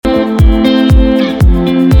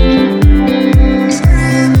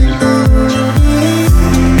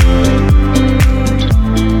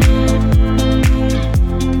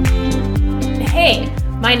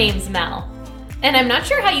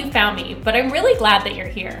funny, but I'm really glad that you're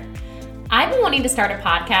here. I've been wanting to start a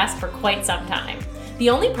podcast for quite some time. The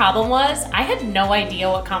only problem was I had no idea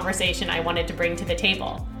what conversation I wanted to bring to the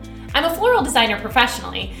table. I'm a floral designer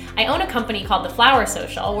professionally. I own a company called The Flower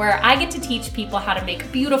Social, where I get to teach people how to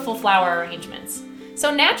make beautiful flower arrangements.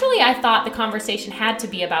 So naturally, I thought the conversation had to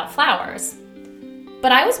be about flowers.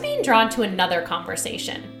 But I was being drawn to another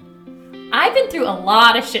conversation. I've been through a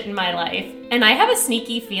lot of shit in my life, and I have a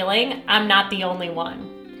sneaky feeling I'm not the only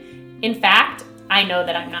one. In fact, I know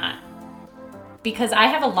that I'm not. Because I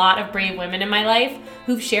have a lot of brave women in my life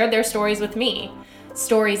who've shared their stories with me.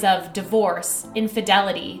 Stories of divorce,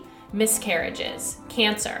 infidelity, miscarriages,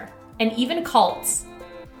 cancer, and even cults.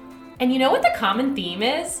 And you know what the common theme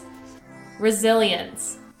is?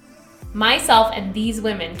 Resilience. Myself and these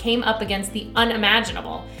women came up against the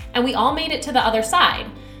unimaginable, and we all made it to the other side,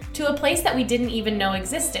 to a place that we didn't even know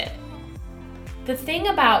existed. The thing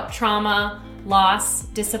about trauma, loss,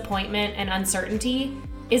 disappointment, and uncertainty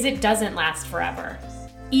is it doesn't last forever,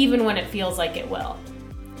 even when it feels like it will.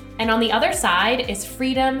 And on the other side is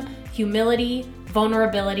freedom, humility,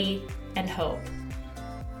 vulnerability, and hope.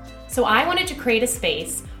 So I wanted to create a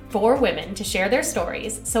space for women to share their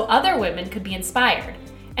stories so other women could be inspired,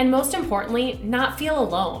 and most importantly, not feel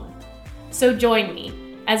alone. So join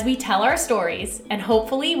me as we tell our stories, and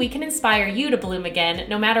hopefully we can inspire you to bloom again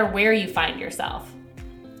no matter where you find yourself.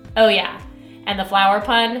 Oh yeah, and the flower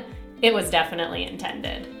pun, it was definitely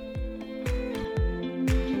intended.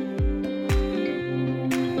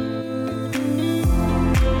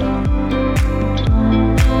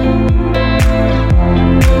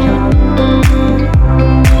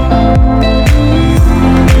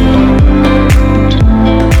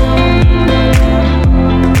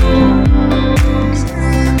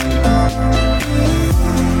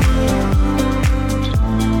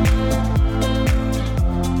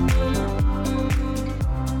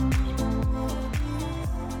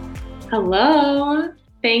 Hello.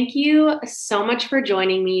 Thank you so much for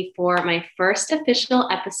joining me for my first official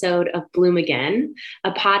episode of Bloom Again,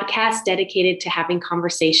 a podcast dedicated to having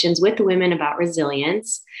conversations with women about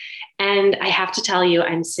resilience. And I have to tell you,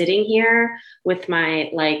 I'm sitting here with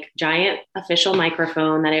my giant official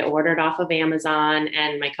microphone that I ordered off of Amazon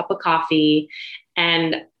and my cup of coffee,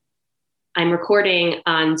 and I'm recording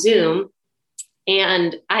on Zoom.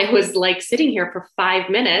 And I was sitting here for 5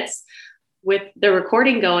 minutes with the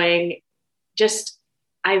recording going.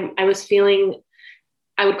 I was feeling,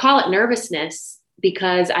 I would call it nervousness,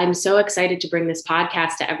 because I'm so excited to bring this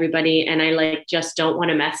podcast to everybody, and I just don't want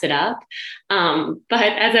to mess it up. But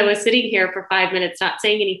as I was sitting here for 5 minutes, not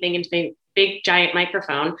saying anything into my big giant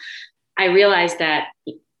microphone, I realized that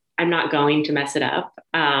I'm not going to mess it up.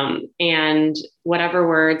 And whatever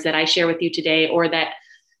words that I share with you today, or that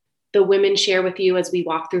the women share with you as we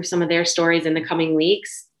walk through some of their stories in the coming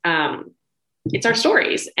weeks, it's our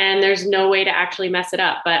stories, and there's no way to actually mess it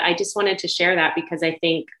up. But I just wanted to share that because I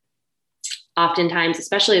think oftentimes,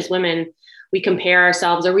 especially as women, we compare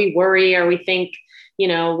ourselves, or we worry, or we think,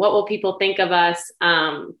 what will people think of us?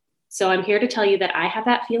 So I'm here to tell you that I have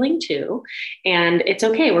that feeling too, and it's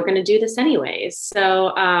okay. We're going to do this anyways.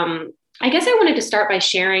 So I guess I wanted to start by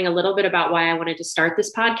sharing a little bit about why I wanted to start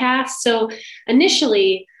this podcast. So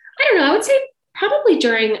initially, I don't know, I would say probably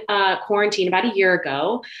during quarantine about a year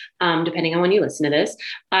ago, depending on when you listen to this,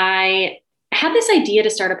 I had this idea to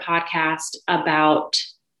start a podcast about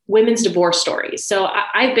women's divorce stories. So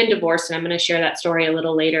I've been divorced, and I'm going to share that story a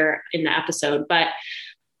little later in the episode. But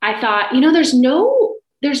I thought, there's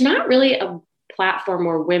not really a platform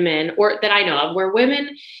where women, or that I know of, where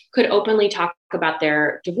women could openly talk about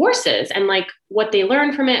their divorces and what they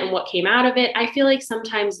learned from it and what came out of it. I feel like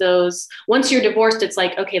sometimes once you're divorced, it's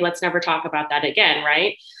okay, let's never talk about that again.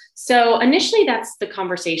 Right. So initially that's the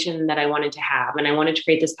conversation that I wanted to have. And I wanted to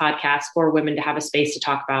create this podcast for women to have a space to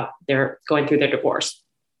talk about their going through their divorce.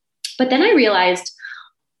 But then I realized,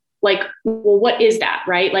 well, what is that?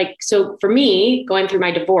 Right. So for me, going through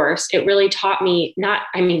my divorce, it really taught me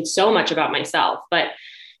so much about myself, but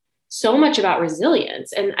so much about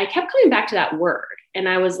resilience. And I kept coming back to that word, and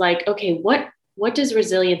I was okay, what does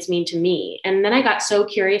resilience mean to me? And then I got so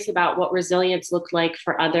curious about what resilience looked like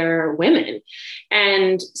for other women.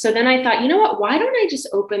 And so then I thought, you know what, why don't I just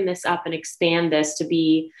open this up and expand this to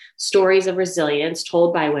be stories of resilience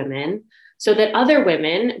told by women, so that other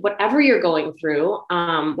women, whatever you're going through,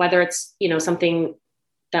 whether it's, something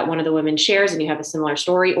that one of the women shares and you have a similar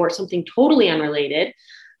story, or something totally unrelated,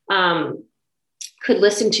 could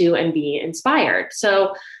listen to and be inspired.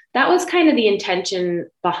 So that was kind of the intention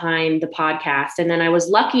behind the podcast. And then I was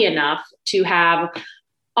lucky enough to have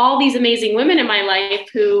all these amazing women in my life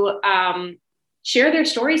who share their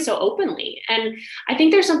stories so openly. And I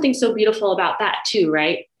think there's something so beautiful about that too,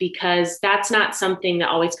 right? Because that's not something that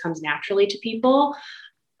always comes naturally to people.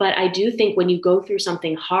 But I do think when you go through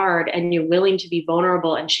something hard and you're willing to be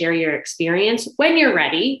vulnerable and share your experience when you're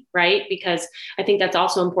ready, right? Because I think that's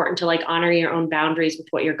also important to like honor your own boundaries with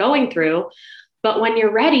what you're going through. But when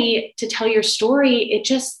you're ready to tell your story, it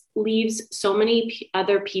just leaves so many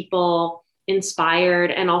other people inspired.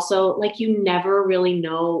 And also, like, you never really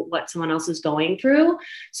know what someone else is going through.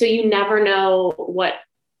 So you never know what,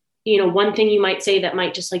 one thing you might say that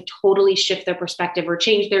might just like totally shift their perspective or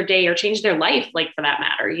change their day or change their life, like for that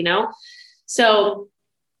matter. So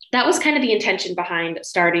that was kind of the intention behind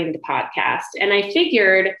starting the podcast. And I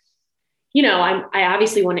figured, I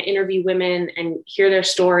obviously want to interview women and hear their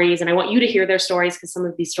stories. And I want you to hear their stories because some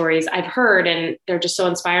of these stories I've heard and they're just so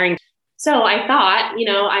inspiring. So I thought,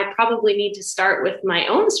 I probably need to start with my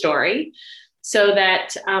own story so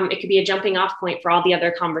that it could be a jumping off point for all the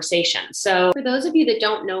other conversations. So for those of you that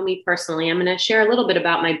don't know me personally, I'm going to share a little bit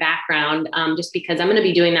about my background, just because I'm going to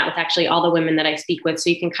be doing that with actually all the women that I speak with.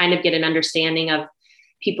 So you can kind of get an understanding of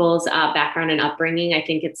people's background and upbringing. I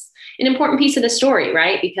think it's an important piece of the story,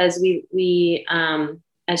 right? Because we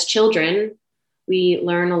as children, we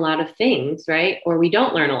learn a lot of things, right? Or we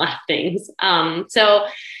don't learn a lot of things. So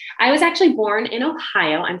I was actually born in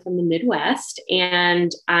Ohio. I'm from the Midwest,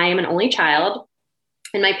 and I am an only child,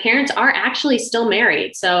 and my parents are actually still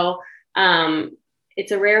married. So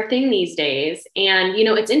it's a rare thing these days. And,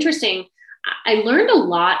 it's interesting. I learned a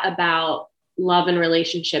lot about love and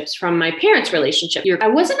relationships from my parents' relationship. I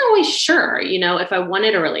wasn't always sure, if I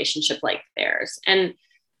wanted a relationship like theirs. And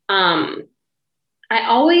I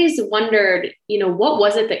always wondered, what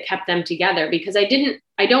was it that kept them together? Because I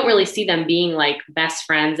don't really see them being like best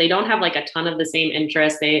friends. They don't have like a ton of the same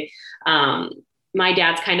interests. My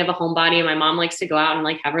dad's kind of a homebody and my mom likes to go out and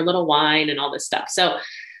like have her little wine and all this stuff. So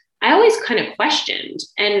I always kind of questioned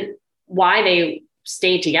and why they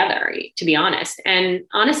stayed together, to be honest. And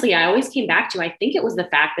honestly, I always came back to, I think it was the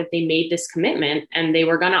fact that they made this commitment and they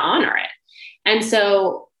were going to honor it. And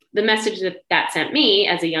so the message that sent me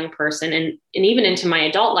as a young person and even into my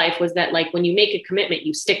adult life was that, like, when you make a commitment,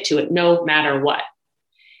 you stick to it no matter what.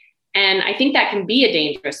 And I think that can be a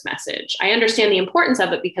dangerous message. I understand the importance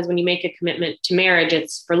of it because when you make a commitment to marriage,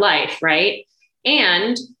 it's for life, right?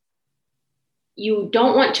 And you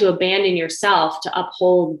don't want to abandon yourself to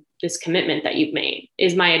uphold this commitment that you've made,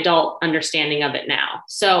 is my adult understanding of it now.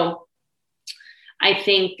 So I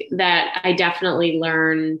think that I definitely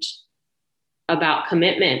learned about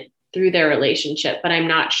commitment through their relationship, but I'm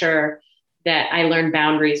not sure that I learned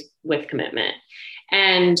boundaries with commitment.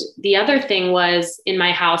 And the other thing was, in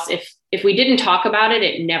my house, if we didn't talk about it,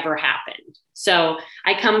 it never happened. So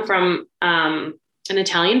I come from an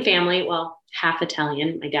Italian family, well, half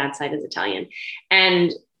Italian. My dad's side is Italian.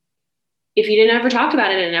 And if you didn't ever talk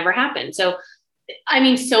about it, it never happened. So,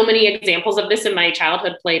 so many examples of this in my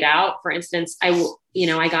childhood played out. For instance, I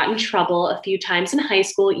got in trouble a few times in high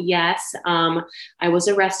school. Yes. I was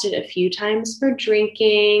arrested a few times for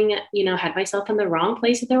drinking, had myself in the wrong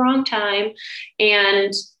place at the wrong time.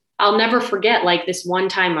 And I'll never forget, like, this one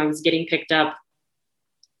time I was getting picked up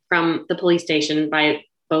from the police station by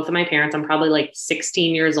both of my parents. I'm probably like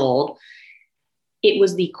 16 years old. It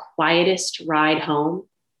was the quietest ride home.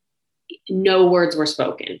 No words were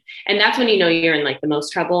spoken. And that's when you're in like the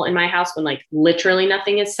most trouble in my house, when like literally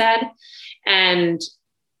nothing is said. And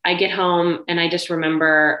I get home and I just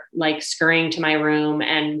remember like scurrying to my room,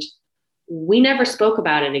 and we never spoke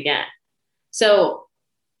about it again. So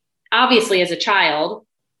obviously, as a child,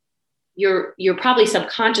 you're probably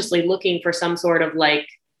subconsciously looking for some sort of like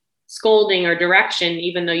scolding or direction,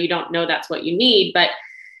 even though you don't know that's what you need. But,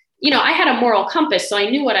 I had a moral compass, so I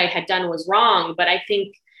knew what I had done was wrong. But I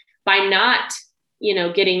think by not,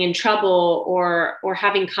 getting in trouble or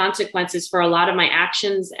having consequences for a lot of my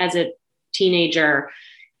actions as a teenager,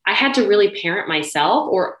 I had to really parent myself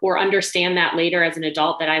or understand that later as an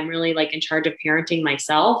adult, that I'm really like in charge of parenting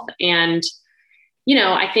myself. And,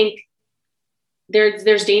 I think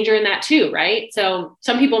there's danger in that too, right? So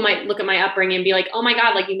some people might look at my upbringing and be like, oh my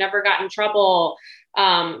God, like you never got in trouble.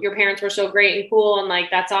 Your parents were so great and cool. And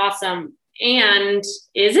like, that's awesome. And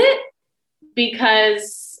is it?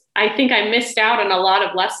 Because I think I missed out on a lot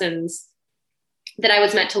of lessons that I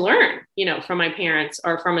was meant to learn, from my parents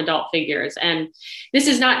or from adult figures. And this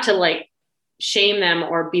is not to like shame them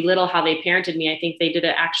or belittle how they parented me. I think they did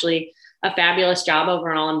actually a fabulous job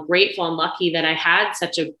overall. I'm grateful and lucky that I had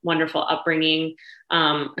such a wonderful upbringing,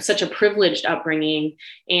 such a privileged upbringing.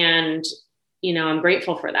 And, I'm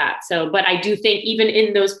grateful for that. So, but I do think even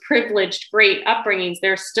in those privileged, great upbringings,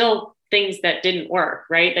 there's still things that didn't work,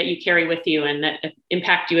 right? That you carry with you and that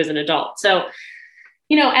impact you as an adult. So,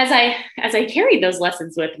 as I carried those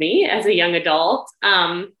lessons with me as a young adult,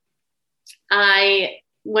 I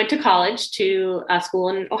went to college to a school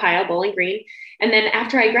in Ohio, Bowling Green. And then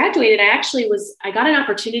after I graduated, I got an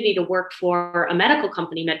opportunity to work for a medical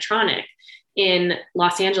company, Medtronic, in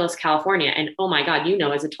Los Angeles, California. And oh my God,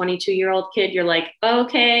 as a 22-year-old kid, you're like,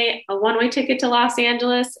 okay, a one-way ticket to Los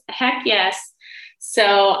Angeles? Heck yes.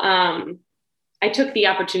 So I took the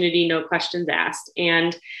opportunity, no questions asked.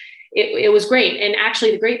 And it was great. And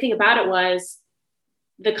actually the great thing about it was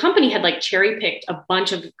the company had like cherry picked a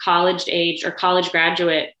bunch of college age or college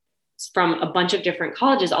graduates from a bunch of different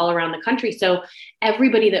colleges all around the country. So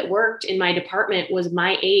everybody that worked in my department was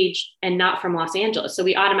my age and not from Los Angeles. So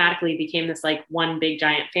we automatically became this like one big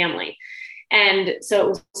giant family. And so it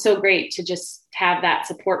was so great to just have that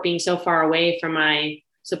support being so far away from my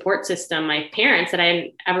support system. My parents that I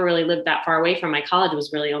hadn't ever really lived that far away from. My college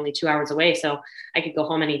was really only 2 hours away. So I could go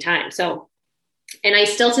home anytime. And I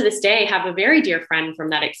still to this day have a very dear friend from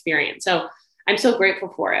that experience. So I'm so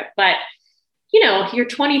grateful for it. But, you're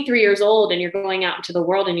 23 years old and you're going out into the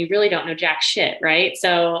world and you really don't know jack shit, right?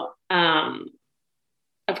 So,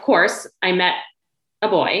 of course, I met a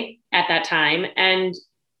boy at that time and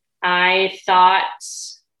I thought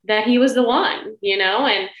that he was the one,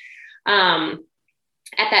 and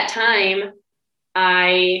at that time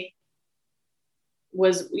I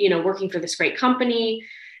was, working for this great company,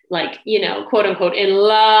 like, quote unquote, in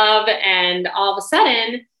love. And all of a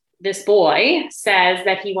sudden, this boy says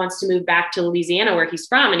that he wants to move back to Louisiana where he's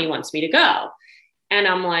from and he wants me to go. And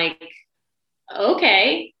I'm like,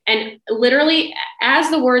 okay. And literally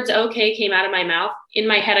as the words okay came out of my mouth, in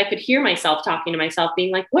my head, I could hear myself talking to myself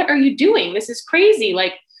being like, what are you doing? This is crazy.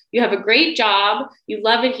 Like, you have a great job. You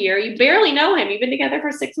love it here. You barely know him. You've been together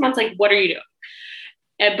for 6 months. Like, what are you doing?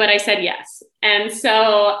 But I said yes. And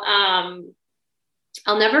so,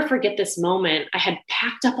 I'll never forget this moment. I had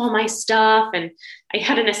packed up all my stuff and I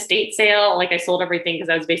had an estate sale. Like I sold everything because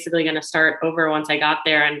I was basically going to start over once I got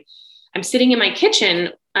there. And I'm sitting in my kitchen.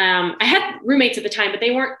 I had roommates at the time, but I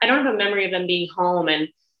don't have a memory of them being home. And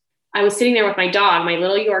I was sitting there with my dog, my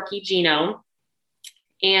little Yorkie, Gino.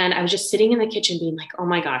 And I was just sitting in the kitchen being like, oh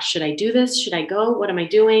my gosh, should I do this? Should I go? What am I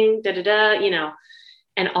doing?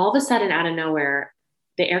 And all of a sudden out of nowhere,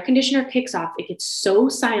 the air conditioner kicks off. It gets so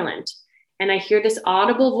silent. And I hear this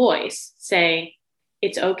audible voice say,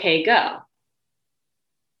 it's okay, go.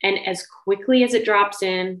 And as quickly as it drops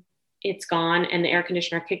in, it's gone. And the air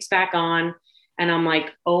conditioner kicks back on. And I'm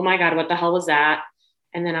like, oh my God, what the hell was that?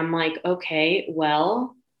 And then I'm like, okay,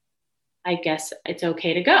 well, I guess it's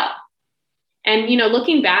okay to go. And,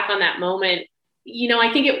 looking back on that moment, I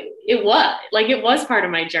think it was part of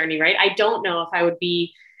my journey, right? I don't know if I would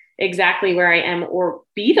be exactly where I am or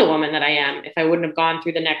be the woman that I am if I wouldn't have gone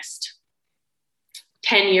through the next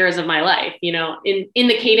 10 years of my life, in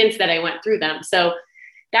the cadence that I went through them. So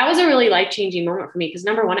that was a really life-changing moment for me because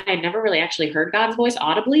number one, I had never really actually heard God's voice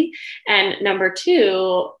audibly. And number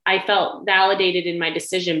two, I felt validated in my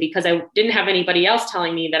decision because I didn't have anybody else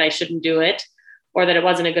telling me that I shouldn't do it or that it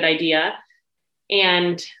wasn't a good idea.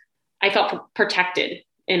 And I felt protected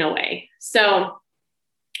in a way. So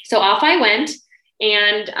off I went.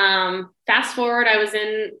 And fast forward, I was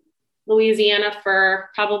in Louisiana for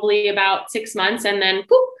probably about 6 months. And then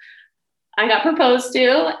poof, I got proposed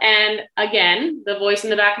to. And again, the voice in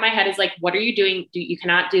the back of my head is like, what are you doing? You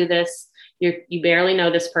cannot do this. You barely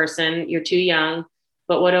know this person. You're too young.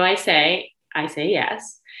 But what do I say? I say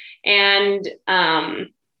yes. And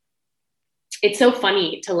it's so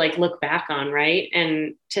funny to like look back on, right?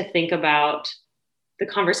 And to think about the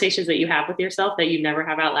conversations that you have with yourself that you never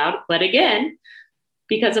have out loud. But again,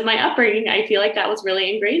 because of my upbringing, I feel like that was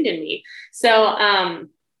really ingrained in me. So I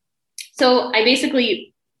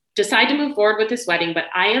basically decide to move forward with this wedding, but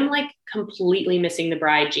I am like completely missing the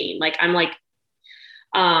bride gene. Like, I'm like,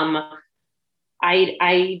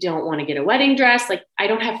 I don't want to get a wedding dress. Like, I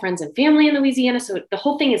don't have friends and family in Louisiana. So the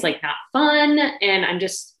whole thing is like not fun. And I'm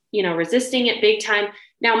just, resisting it big time.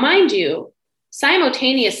 Now, mind you,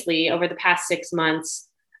 simultaneously over the past 6 months,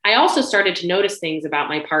 I also started to notice things about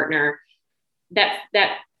my partner that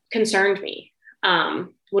concerned me.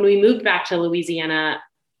 When we moved back to Louisiana,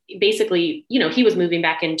 basically, he was moving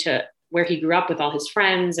back into where he grew up with all his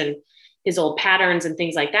friends and his old patterns and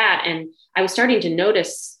things like that. And I was starting to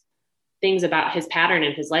notice things about his pattern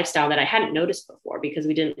and his lifestyle that I hadn't noticed before because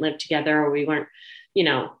we didn't live together or we weren't,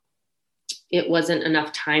 it wasn't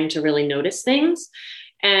enough time to really notice things.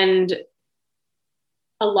 And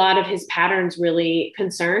a lot of his patterns really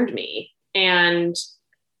concerned me.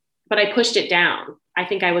 But I pushed it down. I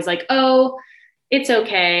think I was like, oh, it's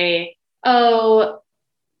okay. oh,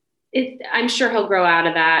 I'm sure he'll grow out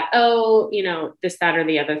of that. Oh, this, that, or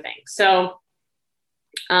the other thing. So,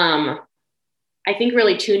 I think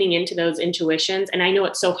really tuning into those intuitions, and I know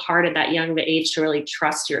it's so hard at that young of an age to really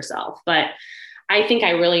trust yourself, but I think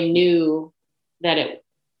I really knew that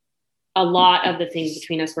a lot of the things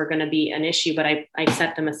between us were going to be an issue, but I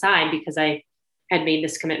set them aside because I had made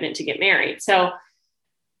this commitment to get married. So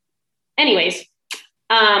anyways,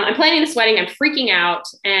 I'm planning this wedding. I'm freaking out.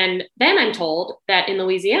 And then I'm told that in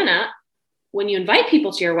Louisiana, when you invite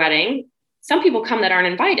people to your wedding, some people come that aren't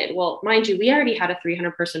invited. Well, mind you, we already had a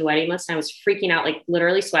 300-person wedding list. And I was freaking out, like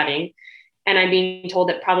literally sweating. And I'm being told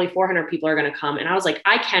that probably 400 people are going to come. And I was like,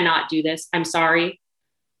 I cannot do this. I'm sorry.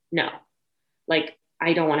 No, like,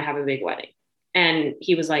 I don't want to have a big wedding. And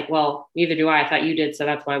he was like, well, neither do I. I thought you did. So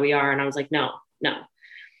that's why we are. And I was like, no.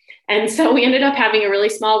 And so we ended up having a really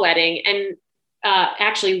small wedding. And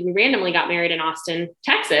actually, we randomly got married in Austin,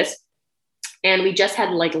 Texas. And we just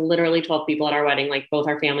had like literally 12 people at our wedding, like both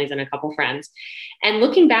our families and a couple friends. And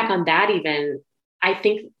looking back on that, even, I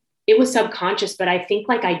think it was subconscious, but I think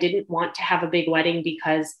like I didn't want to have a big wedding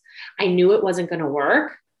because I knew it wasn't going to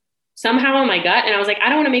work somehow in my gut. And I was like, I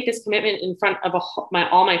don't want to make this commitment in front of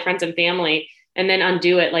all my friends and family and then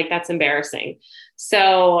undo it. Like, that's embarrassing.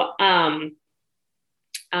 So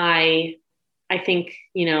I think,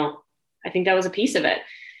 I think that was a piece of it.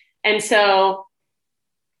 And so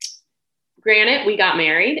granted, we got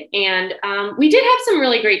married and we did have some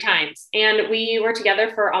really great times, and we were together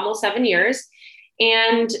for almost 7 years.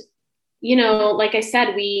 And, like I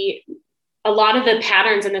said, a lot of the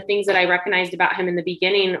patterns and the things that I recognized about him in the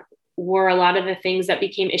beginning were a lot of the things that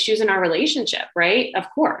became issues in our relationship, right? Of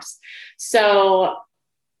course. So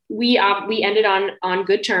we ended on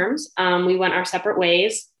good terms. We went our separate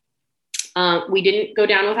ways. We didn't go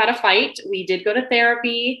down without a fight. We did go to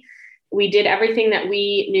therapy. We did everything that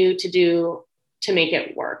we knew to do to make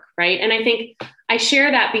it work, right? And I think I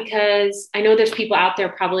share that because I know there's people out there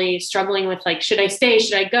probably struggling with like, should I stay?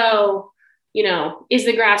 Should I go? Is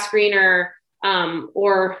the grass greener?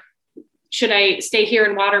 Or should I stay here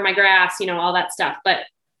and water my grass? All that stuff. But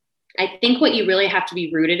I think what you really have to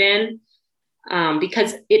be rooted in,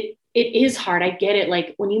 because it is hard. I get it.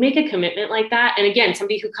 Like when you make a commitment like that, and again,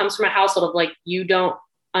 somebody who comes from a household of like, you don't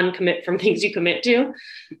uncommit from things you commit to.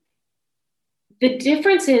 The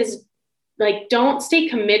difference is like, don't stay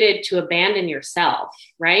committed to abandon yourself,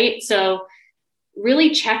 right? So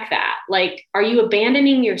really check that. Like, are you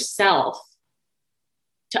abandoning yourself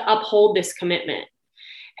to uphold this commitment?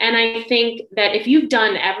 And I think that if you've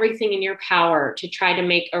done everything in your power to try to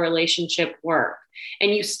make a relationship work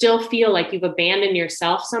and you still feel like you've abandoned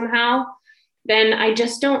yourself somehow, then I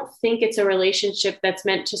just don't think it's a relationship that's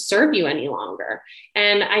meant to serve you any longer.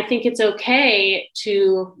 And I think it's okay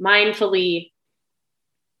to mindfully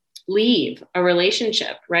leave a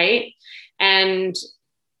relationship, right? And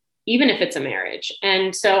even if it's a marriage.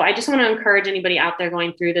 And so I just want to encourage anybody out there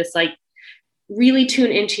going through this, like, really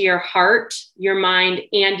tune into your heart, your mind,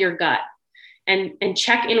 and your gut, and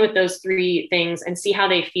check in with those three things and see how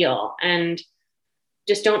they feel. And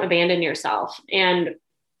just don't abandon yourself. And,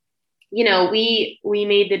 we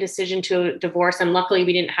made the decision to divorce, and luckily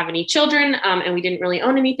we didn't have any children, and we didn't really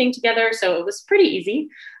own anything together. So it was pretty easy.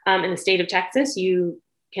 In the state of Texas, you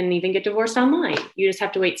can even get divorced online. You just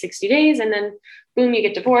have to wait 60 days and then boom, you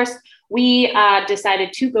get divorced. We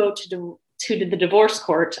decided to go to the divorce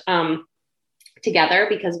court together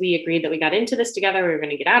because we agreed that we got into this together. We were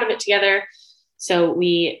going to get out of it together. So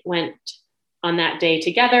we went on that day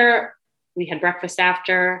together. We had breakfast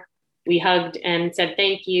after. We hugged and said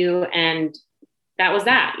thank you. And that was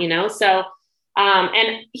that, So,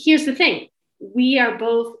 and here's the thing. We are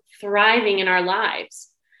both thriving in our lives.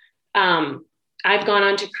 I've gone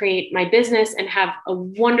on to create my business and have a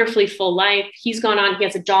wonderfully full life. He's gone on, he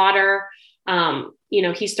has a daughter.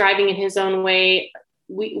 He's thriving in his own way.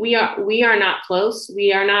 We are not close.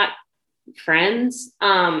 We are not friends.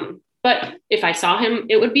 But if I saw him,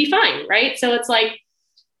 it would be fine. Right. So it's like,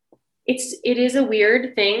 it is a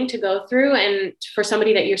weird thing to go through. And for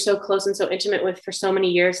somebody that you're so close and so intimate with for so many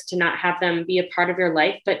years, to not have them be a part of your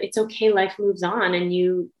life, but it's okay. Life moves on and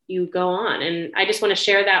you go on. And I just want to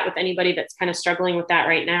share that with anybody that's kind of struggling with that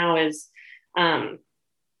right now is,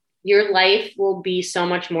 your life will be so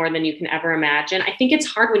much more than you can ever imagine. I think it's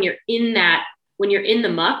hard when you're in the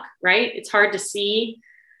muck, right? It's hard to see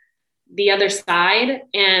the other side.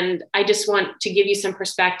 And I just want to give you some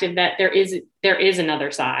perspective that there is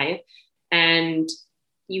another side, and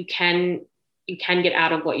you can get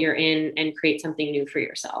out of what you're in and create something new for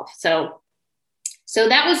yourself. So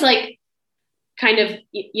that was like kind of,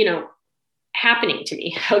 happening to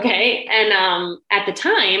me. Okay. And at the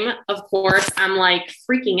time, of course, I'm like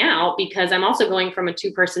freaking out because I'm also going from a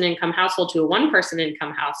 2-person income household to a 1-person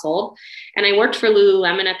income household. And I worked for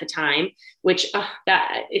Lululemon at the time, which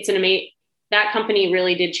that company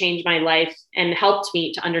really did change my life and helped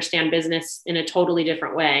me to understand business in a totally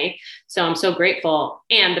different way. So I'm so grateful.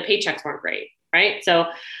 And the paychecks weren't great. Right. So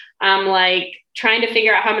I'm like trying to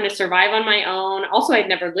figure out how I'm going to survive on my own. Also, I'd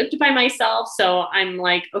never lived by myself. So I'm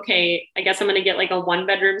like, okay, I guess I'm going to get like a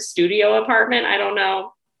 1-bedroom studio apartment. I don't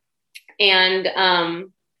know. And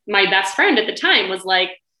my best friend at the time was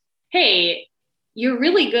like, hey, you're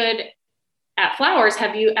really good at flowers.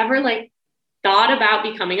 Have you ever like thought about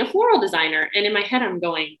becoming a floral designer? And in my head, I'm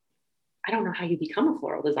going, I don't know how you become a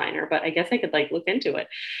floral designer, but I guess I could like look into it.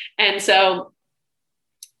 And so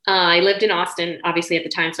I lived in Austin, obviously, at the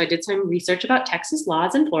time. So I did some research about Texas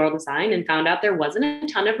laws and floral design and found out there wasn't a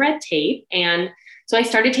ton of red tape. And so I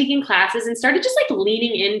started taking classes and started just like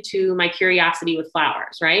leaning into my curiosity with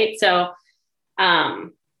flowers. Right. So I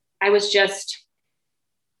was just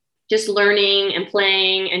learning and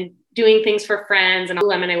playing and doing things for friends. And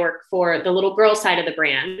Lululemon, I work for the little girl side of the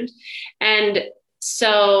brand. And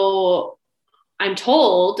so I'm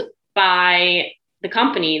told by the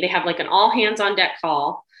company, they have like an all hands on deck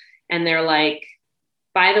call. And they're like,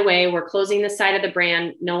 by the way, we're closing this side of the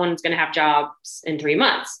brand. No one's going to have jobs in 3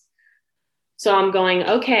 months. So I'm going,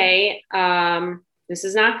 okay, this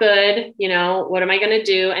is not good. You know, what am I going to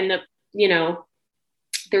do? And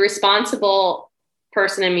the responsible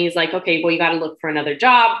person in me is like, okay, well, you got to look for another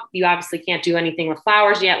job. You obviously can't do anything with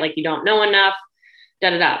flowers yet. Like you don't know enough. Da,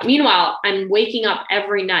 da, da. Meanwhile, I'm waking up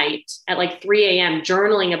every night at like 3 a.m.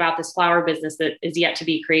 journaling about this flower business that is yet to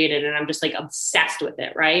be created. And I'm just like obsessed with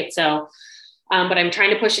it. Right. So, but I'm trying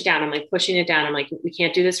to push it down. I'm like pushing it down. I'm like, we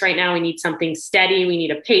can't do this right now. We need something steady. We need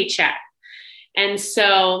a paycheck. And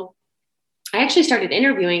so I actually started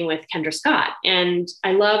interviewing with Kendra Scott, and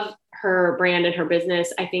I love her brand and her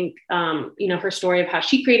business. I think, her story of how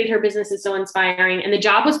she created her business is so inspiring. And the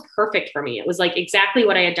job was perfect for me. It was like exactly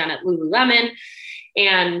what I had done at Lululemon.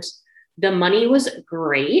 And the money was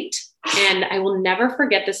great. And I will never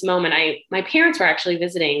forget this moment. My parents were actually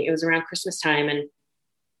visiting. It was around Christmas time. And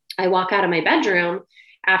I walk out of my bedroom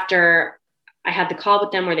after I had the call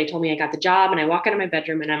with them where they told me I got the job. And I walk out of my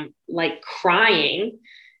bedroom and I'm like crying,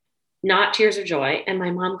 not tears of joy. And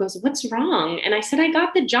my mom goes, what's wrong? And I said, I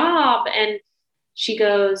got the job. And she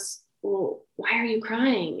goes, well, why are you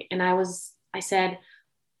crying? And I said,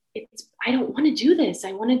 I don't want to do this.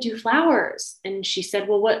 I want to do flowers. And she said,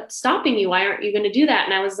 well, what's stopping you? Why aren't you going to do that?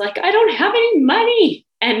 And I was like, I don't have any money.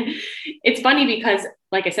 And it's funny because,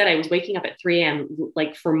 like I said, I was waking up at 3 a.m.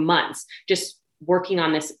 like for months, just working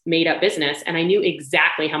on this made up business. And I knew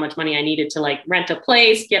exactly how much money I needed to like rent a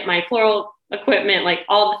place, get my floral equipment, like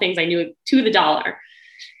all the things I knew to the dollar.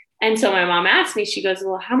 And so my mom asked me, she goes,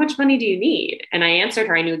 well, how much money do you need? And I answered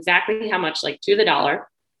her, I knew exactly how much, like to the dollar.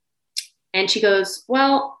 And she goes,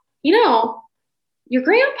 well, your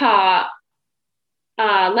grandpa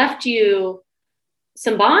left you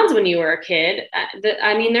some bonds when you were a kid.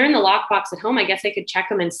 They're in the lockbox at home. I guess I could check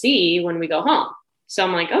them and see when we go home. So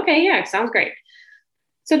I'm like, okay, yeah, sounds great.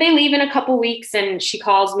 So they leave in a couple weeks and she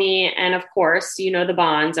calls me. And of course, the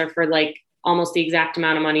bonds are for like almost the exact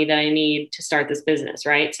amount of money that I need to start this business.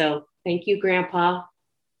 Right. So thank you, Grandpa,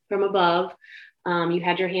 from above. You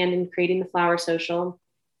had your hand in creating the flower social.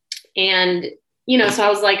 And, so I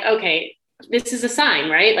was like, okay, this is a sign,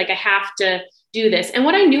 right? Like I have to do this. And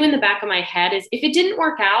what I knew in the back of my head is if it didn't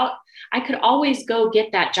work out, I could always go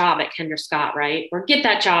get that job at Kendra Scott, right? Or get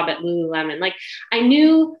that job at Lululemon. Like I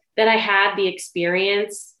knew that I had the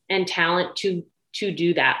experience and talent to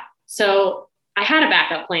do that. So I had a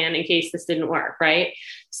backup plan in case this didn't work, right?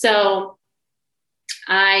 So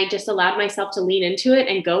I just allowed myself to lean into it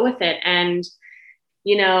and go with it. And,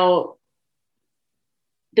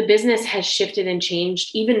 the business has shifted and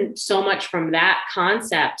changed even so much from that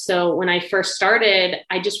concept. So when I first started,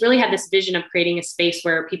 I just really had this vision of creating a space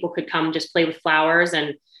where people could come just play with flowers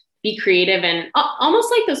and be creative, and almost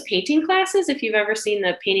like those painting classes. If you've ever seen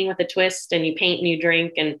the painting with a twist and you paint and you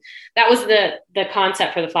drink, and that was the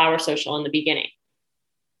concept for the flower social in the beginning.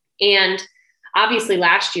 And obviously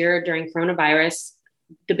last year during coronavirus,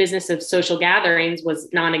 the business of social gatherings was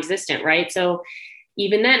non-existent, right? So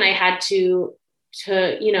even then I had to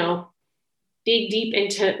dig deep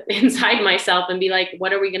inside myself and be like,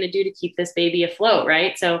 what are we going to do to keep this baby afloat?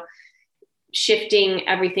 Right. So shifting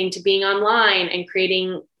everything to being online and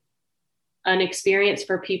creating an experience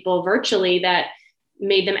for people virtually that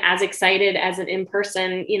made them as excited as an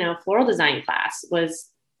in-person, floral design class was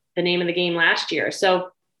the name of the game last year. So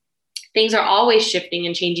things are always shifting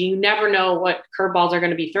and changing. You never know what curveballs are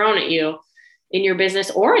going to be thrown at you in your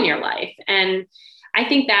business or in your life. And I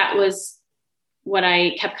think that was what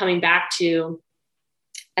I kept coming back to,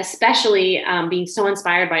 especially being so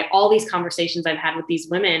inspired by all these conversations I've had with these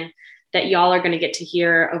women that y'all are going to get to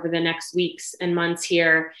hear over the next weeks and months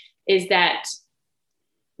here, is that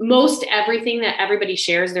most everything that everybody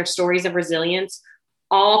shares, their stories of resilience,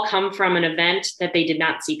 all come from an event that they did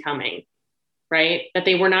not see coming, right? That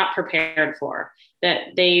they were not prepared for,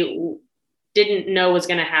 that they didn't know was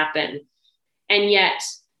going to happen. And yet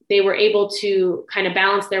they were able to kind of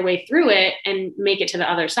balance their way through it and make it to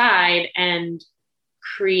the other side and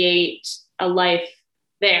create a life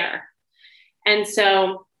there. And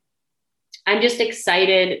so I'm just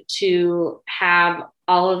excited to have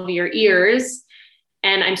all of your ears,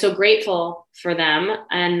 and I'm so grateful for them.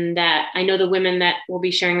 And that I know the women that will be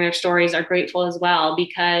sharing their stories are grateful as well,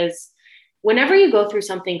 because whenever you go through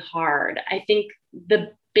something hard, I think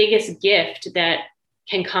the biggest gift that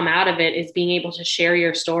can come out of it is being able to share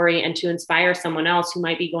your story and to inspire someone else who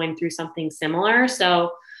might be going through something similar.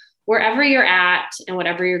 So wherever you're at and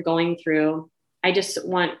whatever you're going through, I just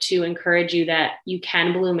want to encourage you that you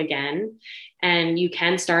can bloom again, and you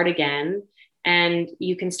can start again, and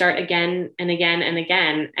you can start again and again and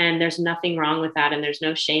again. And there's nothing wrong with that. And there's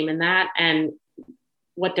no shame in that. And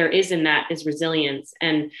what there is in that is resilience.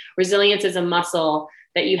 And resilience is a muscle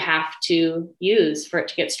that you have to use for it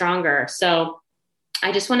to get stronger. So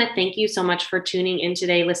I just want to thank you so much for tuning in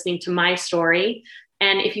today, listening to my story.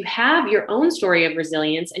 And if you have your own story of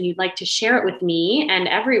resilience and you'd like to share it with me and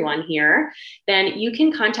everyone here, then you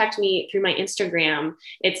can contact me through my Instagram.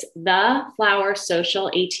 It's The Flower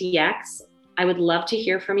Social ATX. I would love to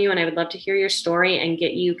hear from you, and I would love to hear your story and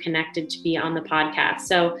get you connected to be on the podcast.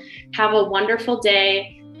 So have a wonderful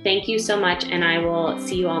day. Thank you so much, and I will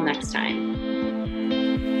see you all next time.